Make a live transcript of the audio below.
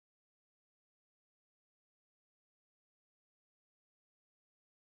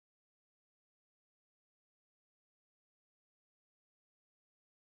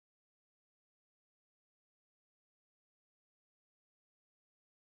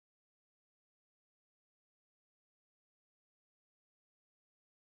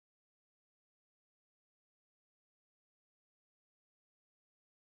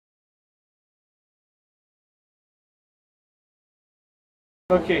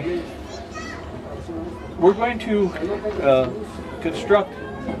Okay, we're going to construct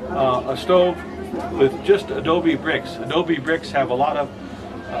a stove with just adobe bricks. Adobe bricks have a lot of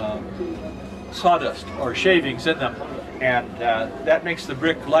sawdust or shavings in them, and that makes the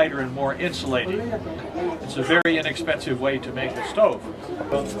brick lighter and more insulating. It's a very inexpensive way to make a stove.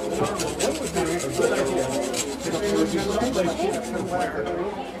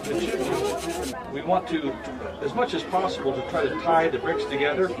 We want to, as much as possible, to try to tie the bricks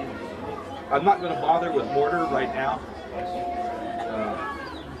together. I'm not going to bother with mortar right now.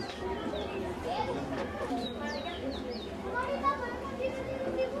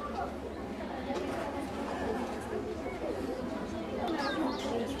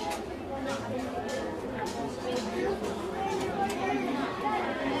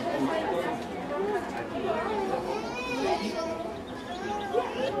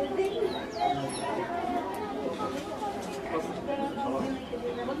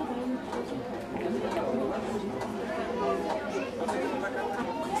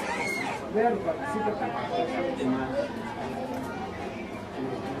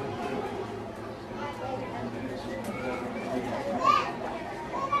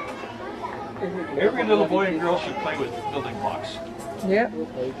 Every little boy and girl should play with building blocks. Yep.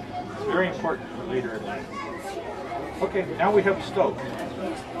 It's very important for later in life. Okay, now we have a stove.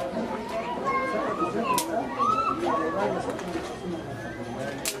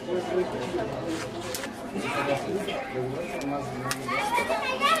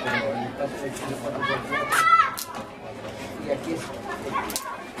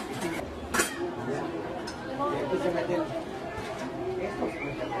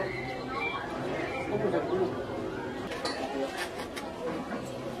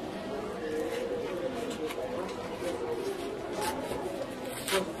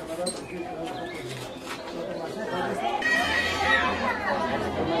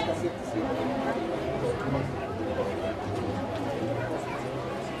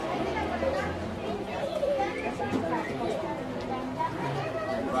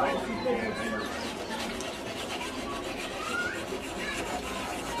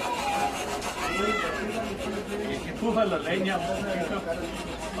 Empuja la leña un poquito.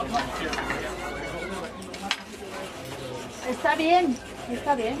 Está bien,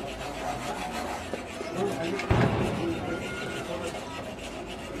 está bien.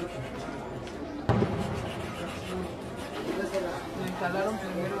 Le instalaron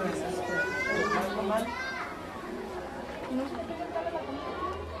primero mal. ¿Y no se te calentaba la comida?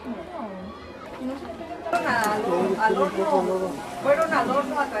 No. ¿Y no se te calentaba al horno? Fueron al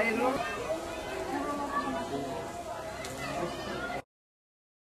horno a traerlo.